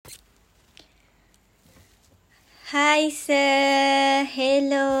Hi, sir.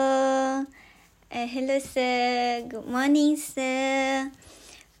 Hello. Hello, sir. Good morning, sir.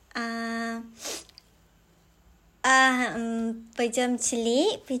 Pejam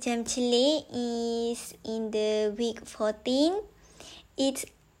celik. Pejam celik is in the week 14. It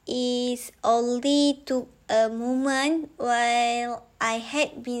is only took a moment while I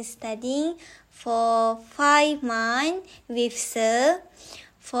had been studying for 5 months with sir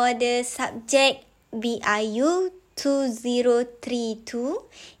for the subject BIU 2032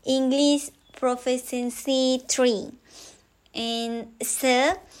 English Proficiency 3. And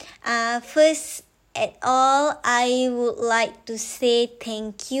sir, first at all, I would like to say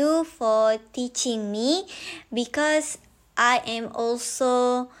thank you for teaching me, because I am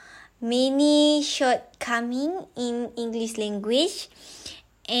also many shortcoming in English language,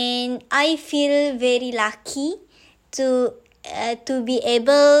 and I feel very lucky to be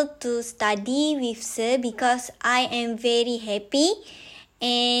able to study with sir, because I am very happy,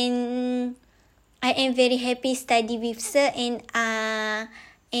 and I am very happy study with sir, and I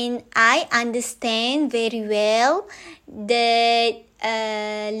understand very well the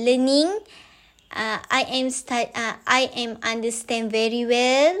learning. I am understand very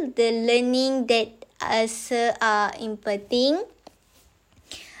well the learning that sir are imparting.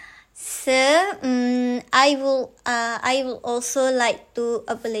 Sir, I will also like to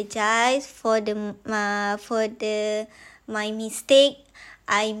apologize for my mistake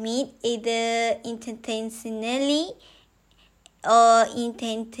I made, either intentionally or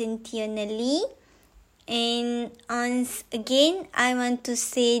unintentionally. And once again, I want to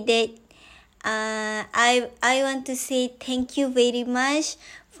say that I want to say thank you very much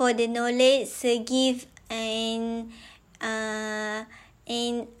for the knowledge sir give, and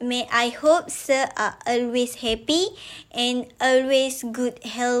may I hope sir are always happy and always good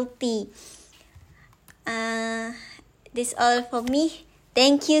healthy. That's all for me.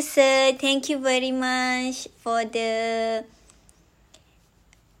 Thank you, sir. Thank you very much for the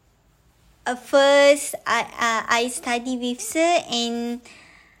first I study with sir, and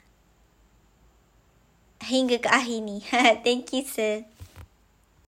hingga ke akhir ni. Thank you, sir.